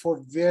all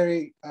for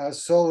very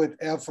solid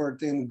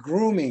effort in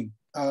grooming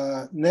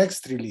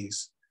next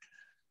release.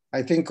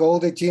 I think all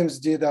the teams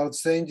did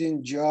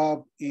outstanding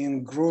job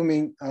in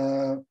grooming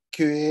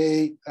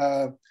QA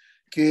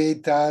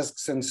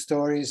tasks and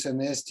stories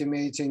and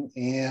estimating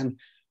and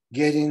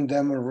getting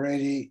them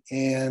ready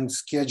and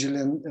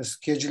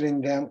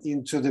scheduling them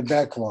into the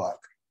backlog.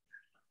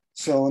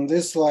 So on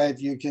this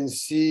slide, you can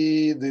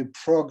see the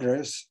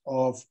progress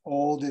of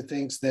all the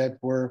things that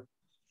were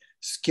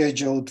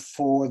scheduled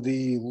for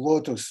the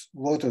Lotus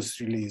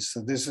release.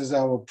 So this is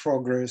our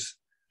progress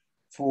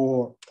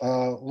for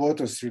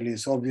Lotus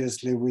release.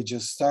 Obviously, we're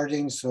just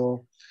starting,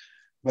 so,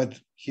 but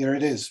here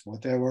it is,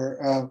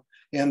 whatever.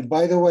 And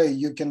by the way,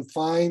 you can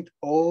find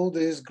all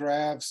these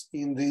graphs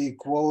in the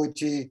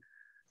quality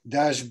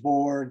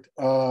dashboard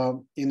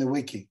in the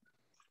wiki.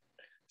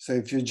 So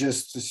if you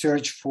just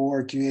search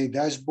for QA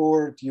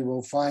dashboard, you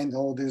will find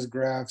all these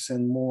graphs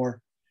and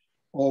more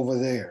over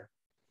there.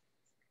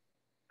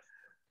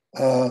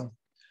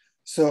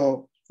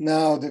 So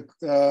now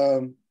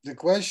the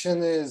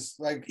question is,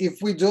 like,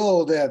 if we do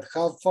all that,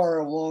 how far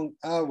along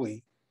are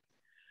we?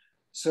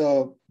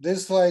 So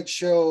this slide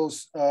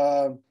shows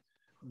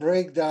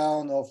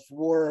breakdown of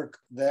work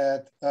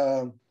that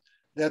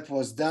that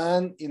was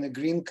done in a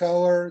green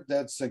color.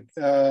 That's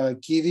a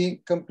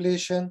Kiwi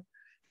completion.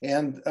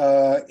 And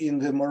in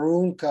the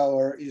maroon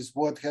color is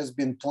what has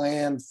been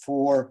planned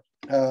for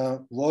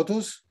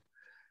Lotus.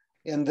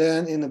 And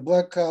then in the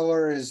black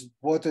color is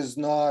what is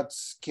not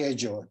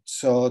scheduled.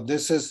 So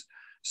this is,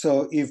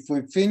 so if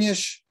we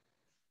finish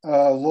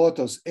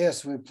Lotus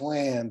as we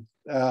planned,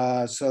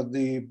 so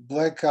the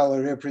black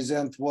color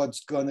represents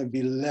what's going to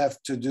be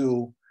left to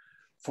do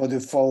for the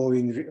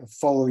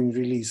following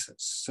releases.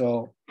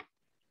 So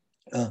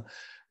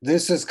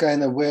this is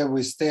kind of where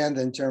we stand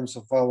in terms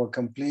of our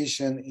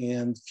completion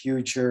and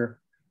future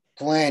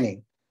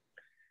planning.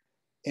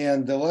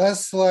 And the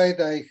last slide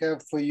I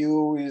have for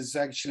you is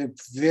actually a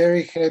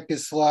very happy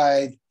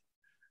slide,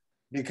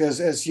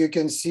 because as you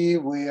can see,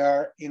 we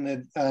are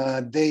in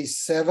a day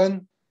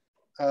 7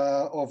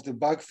 of the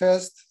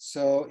Bugfest.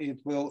 So it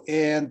will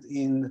end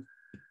in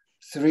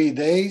 3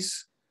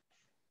 days.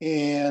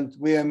 And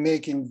we are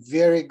making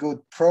very good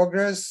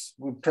progress.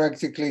 We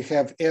practically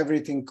have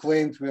everything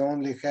claimed. We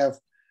only have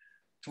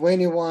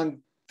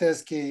 21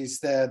 test case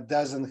that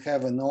doesn't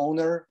have an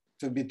owner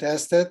to be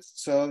tested.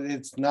 So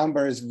its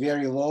number is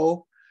very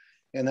low,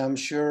 and I'm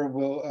sure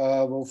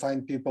we'll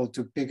find people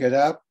to pick it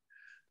up.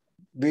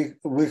 We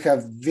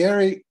have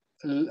very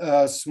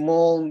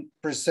small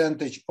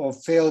percentage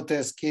of failed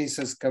test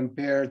cases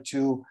compared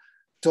to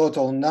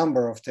total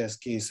number of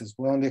test cases.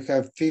 We only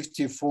have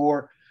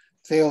 54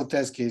 failed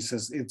test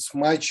cases. It's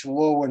much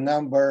lower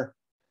number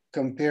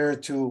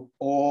compared to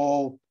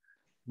all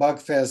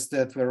Bugfest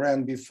that we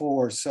ran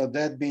before. So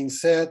that being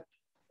said,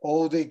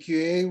 all the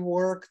QA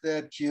work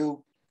that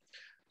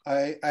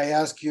I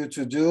ask you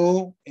to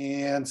do,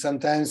 and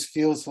sometimes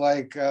feels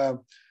like,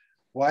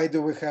 why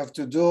do we have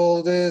to do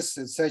all this?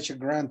 It's such a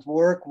grand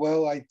work.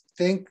 Well, I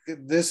think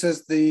this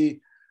is the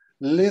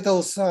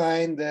little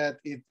sign that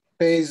it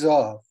pays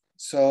off.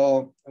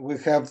 So we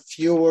have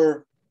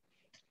fewer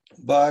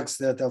bugs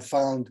that are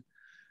found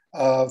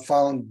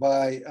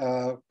by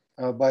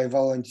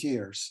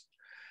volunteers.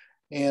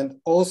 And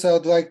also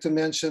I'd like to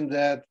mention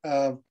that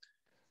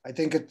I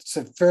think it's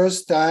the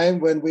first time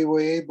when we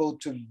were able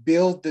to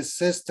build the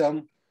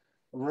system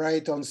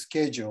right on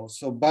schedule.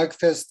 So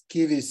Bugfest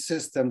Kiwi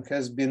system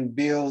has been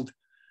built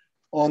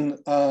on,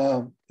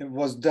 it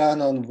was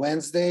done on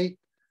Wednesday,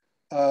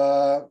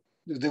 the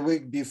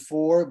week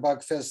before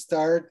Bugfest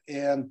start,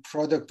 and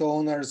product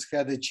owners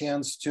had a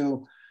chance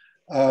to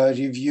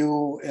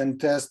review and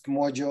test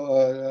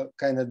module,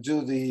 kind of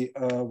do the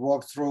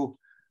walkthrough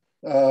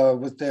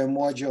with their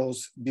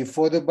modules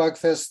before the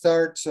Bugfest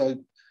start.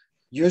 So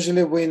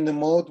usually we're in the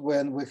mode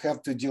when we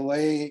have to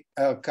delay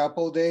a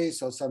couple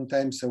days or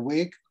sometimes a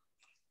week.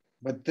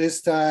 But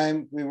this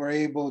time we were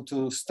able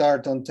to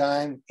start on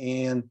time,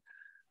 and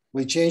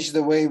we changed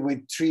the way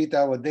we treat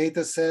our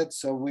data set.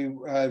 So we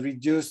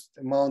reduced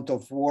amount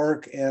of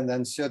work and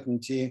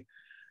uncertainty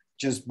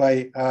just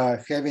by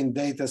having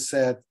data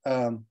set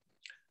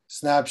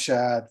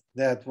snapshot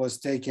that was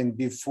taken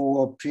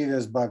before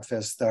previous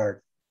Bugfest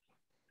start.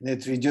 And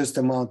it reduced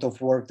the amount of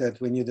work that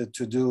we needed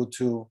to do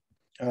to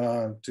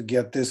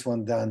get this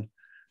one done.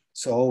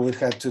 So all we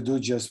had to do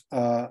just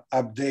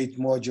update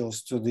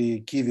modules to the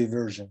Kiwi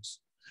versions.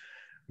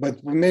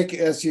 But we make,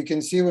 as you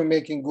can see, we're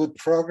making good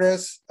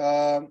progress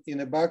in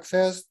the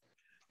Bugfest,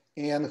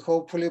 and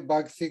hopefully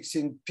bug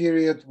fixing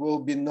period will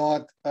be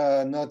not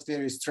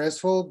very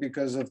stressful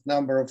because of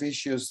number of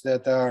issues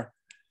that are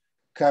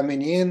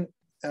coming in.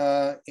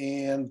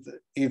 And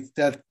if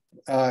that,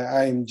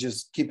 I'm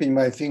just keeping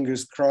my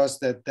fingers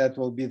crossed that that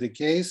will be the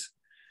case.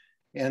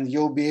 And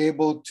you'll be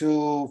able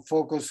to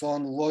focus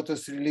on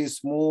Lotus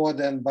release more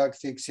than bug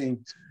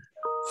fixing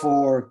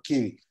for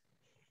Kiwi.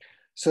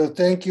 So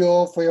thank you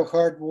all for your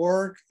hard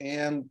work.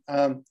 And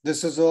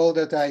this is all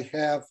that I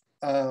have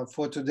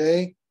for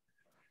today.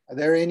 Are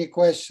there any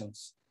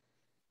questions?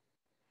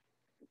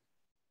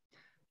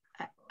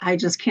 I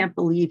just can't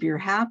believe you're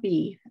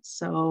happy.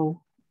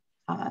 So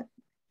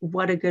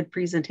what a good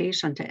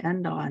presentation to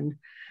end on.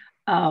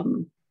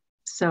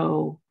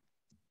 So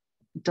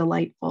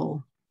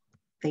delightful.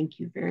 Thank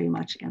you very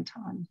much,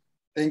 Anton.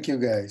 Thank you,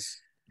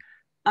 guys.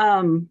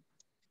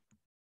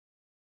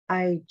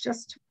 I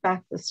just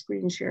back the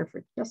screen share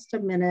for just a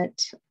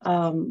minute.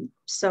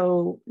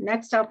 So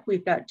next up,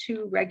 we've got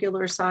 2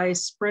 regular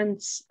size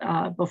sprints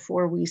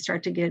before we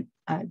start to get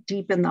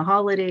deep in the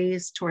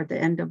holidays toward the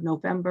end of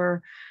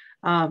November.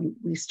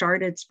 We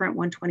started sprint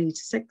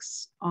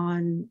 126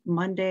 on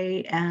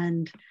Monday,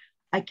 and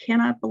I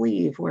cannot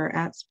believe we're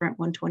at sprint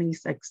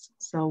 126.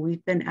 So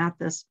we've been at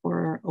this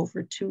for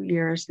over 2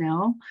 years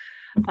now.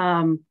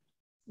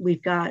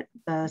 We've got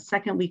the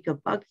second week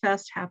of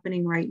Bugfest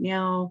happening right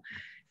now.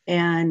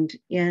 And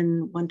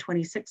in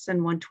 126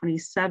 and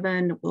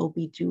 127, we'll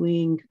be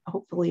doing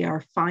hopefully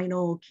our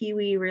final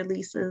Kiwi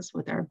releases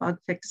with our bug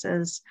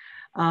fixes.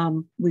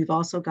 We've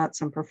also got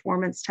some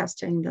performance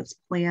testing that's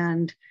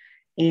planned,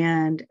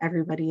 and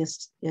everybody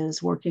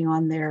is working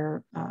on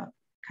their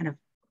kind of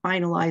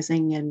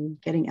finalizing and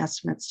getting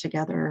estimates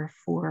together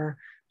for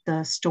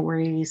the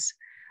stories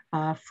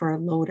for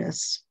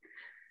Lotus.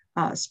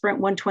 Sprint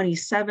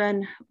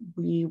 127,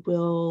 we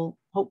will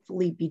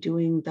hopefully be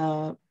doing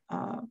the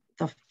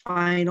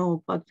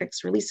final bug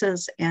fix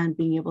releases and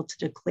being able to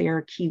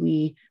declare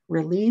Kiwi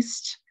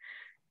released.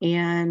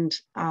 And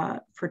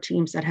for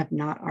teams that have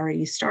not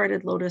already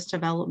started Lotus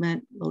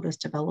development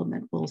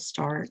will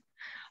start.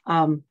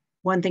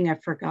 One thing I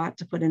forgot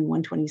to put in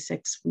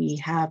 126, we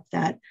have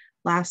that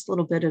last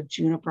little bit of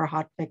Juniper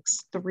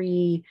Hotfix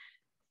 3,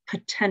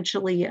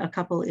 potentially a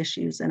couple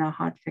issues in a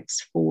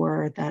Hotfix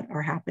 4 that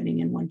are happening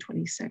in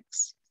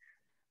 126.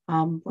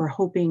 We're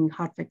hoping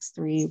Hotfix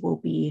 3 will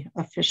be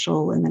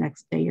official in the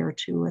next day or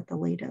 2 at the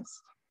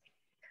latest.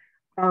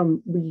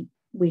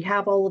 We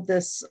have all of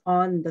this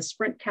on the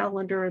sprint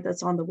calendar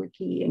that's on the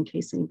wiki in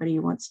case anybody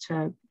wants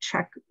to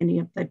check any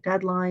of the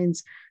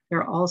deadlines.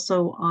 They're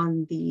also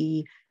on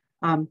the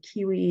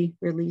Kiwi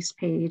release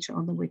page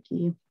on the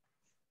wiki.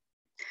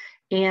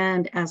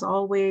 And as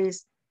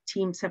always,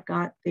 teams have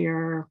got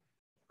their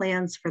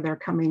plans for their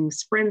coming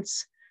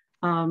sprints.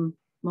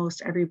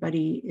 Most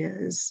everybody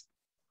is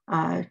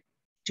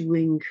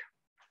doing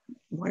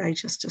what I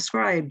just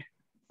described,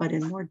 but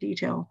in more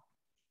detail.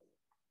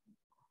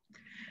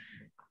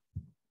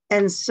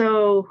 And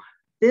so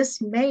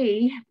this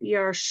may be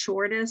our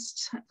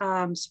shortest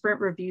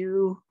sprint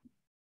review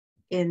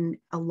in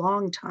a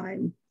long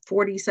time,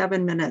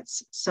 47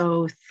 minutes.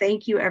 So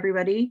thank you,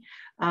 everybody.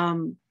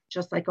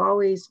 Just like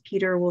always,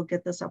 Peter will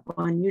get this up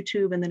on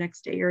YouTube in the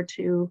next day or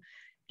 2,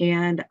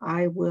 and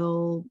I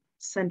will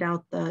send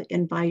out the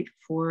invite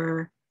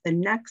for the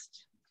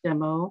next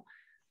demo,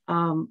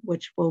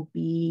 which will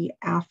be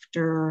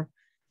after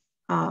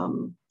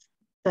the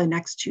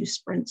next 2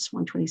 sprints,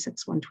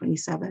 126,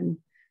 127.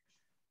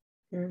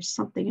 There's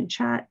something in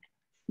chat.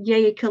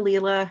 Yay,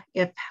 Kalila,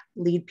 if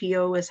lead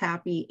PO is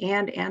happy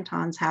and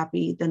Anton's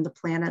happy, then the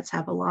planets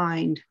have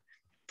aligned.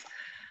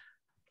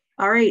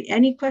 All right,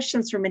 any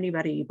questions from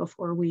anybody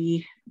before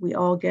we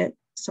all get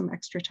some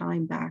extra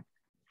time back?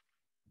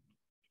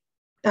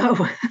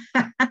 Oh,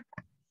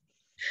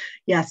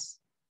 yes.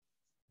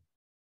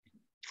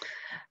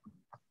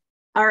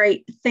 All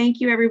right, thank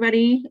you,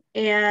 everybody.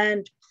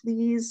 And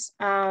please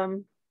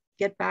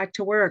get back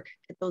to work,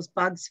 get those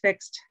bugs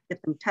fixed,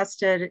 get them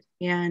tested,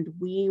 and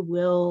we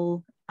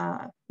will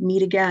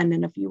meet again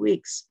in a few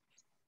weeks.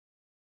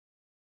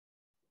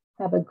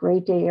 Have a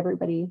great day,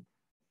 everybody.